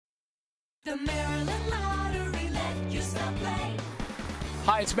The Maryland Lottery, let yourself play.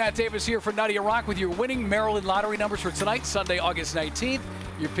 Hi, it's Matt Davis here for Nutty Rock with your winning Maryland Lottery numbers for tonight, Sunday, August 19th.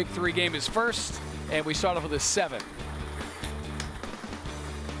 Your pick 3 game is first, and we start off with a 7.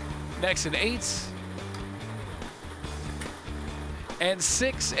 Next, an 8. And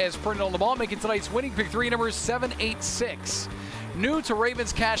 6 as printed on the ball, making tonight's winning pick 3 numbers 7, 8, 6. New to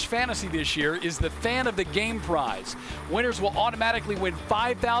Ravens Cash Fantasy this year is the Fan of the Game prize. Winners will automatically win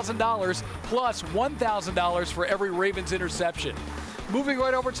 $5,000 plus $1,000 for every Ravens interception. Moving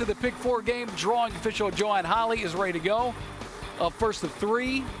right over to the pick 4 game, drawing official Joanne Holly is ready to go. Up first, the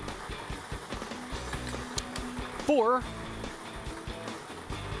 3, 4,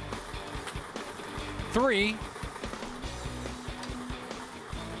 3,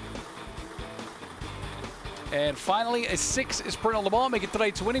 and finally, a 6 is printed on the ball, making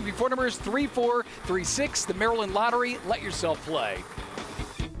tonight's winning before numbers 3, 4, 3, 6. The Maryland Lottery, let yourself play.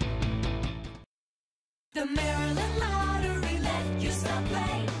 The Maryland Lottery, let yourself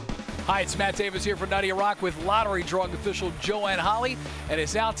play. Hi, it's Matt Davis here for Nutty Rock with lottery drawing official Joanne Holly. And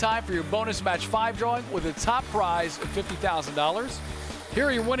it's now time for your bonus match 5 drawing with a top prize of $50,000. Here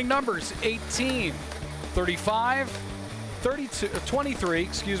are your winning numbers: 18, 35, 32, 23,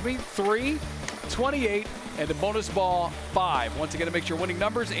 3, 28, and the bonus ball 5. Once again, to make your winning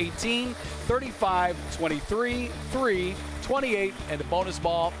numbers: 18, 35, 23, 3, 28, and the bonus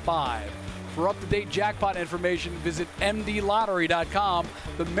ball 5. For up-to-date jackpot information, visit mdlottery.com.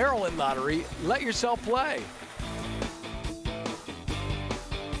 The Maryland Lottery, let yourself play.